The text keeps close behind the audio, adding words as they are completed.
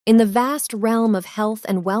In the vast realm of health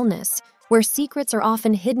and wellness, where secrets are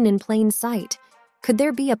often hidden in plain sight, could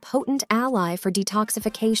there be a potent ally for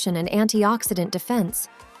detoxification and antioxidant defense?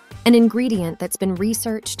 An ingredient that's been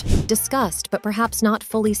researched, discussed, but perhaps not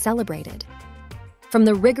fully celebrated. From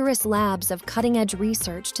the rigorous labs of cutting-edge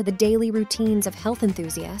research to the daily routines of health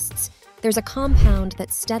enthusiasts, there's a compound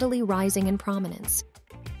that's steadily rising in prominence.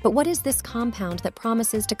 But what is this compound that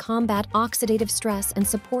promises to combat oxidative stress and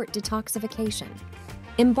support detoxification?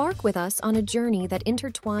 Embark with us on a journey that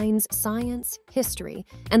intertwines science, history,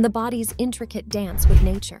 and the body's intricate dance with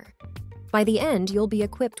nature. By the end, you'll be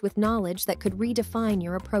equipped with knowledge that could redefine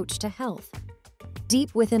your approach to health.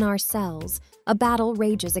 Deep within our cells, a battle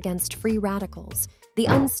rages against free radicals, the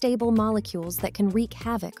unstable molecules that can wreak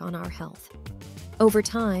havoc on our health. Over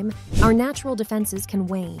time, our natural defenses can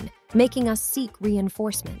wane, making us seek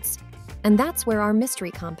reinforcements. And that's where our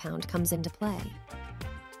mystery compound comes into play.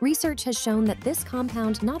 Research has shown that this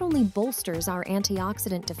compound not only bolsters our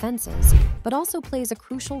antioxidant defenses, but also plays a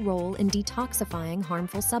crucial role in detoxifying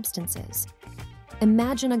harmful substances.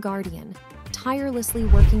 Imagine a guardian, tirelessly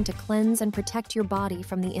working to cleanse and protect your body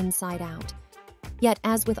from the inside out. Yet,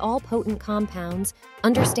 as with all potent compounds,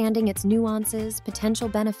 understanding its nuances, potential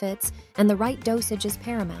benefits, and the right dosage is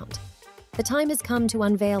paramount. The time has come to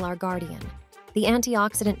unveil our guardian. The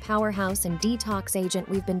antioxidant powerhouse and detox agent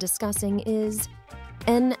we've been discussing is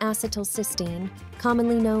N-Acetylcysteine,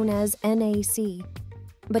 commonly known as NAC.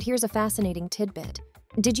 But here's a fascinating tidbit.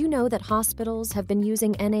 Did you know that hospitals have been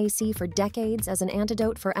using NAC for decades as an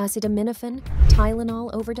antidote for acetaminophen,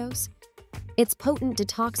 Tylenol overdose? Its potent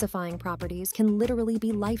detoxifying properties can literally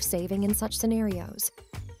be life-saving in such scenarios.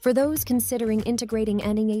 For those considering integrating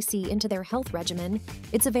NAC into their health regimen,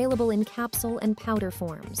 it's available in capsule and powder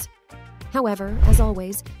forms. However, as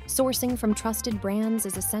always, sourcing from trusted brands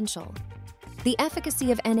is essential. The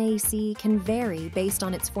efficacy of NAC can vary based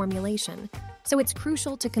on its formulation, so it's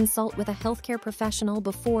crucial to consult with a healthcare professional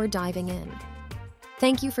before diving in.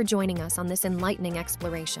 Thank you for joining us on this enlightening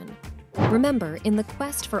exploration. Remember, in the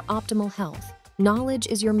quest for optimal health, knowledge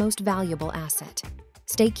is your most valuable asset.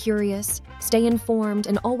 Stay curious, stay informed,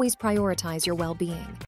 and always prioritize your well-being.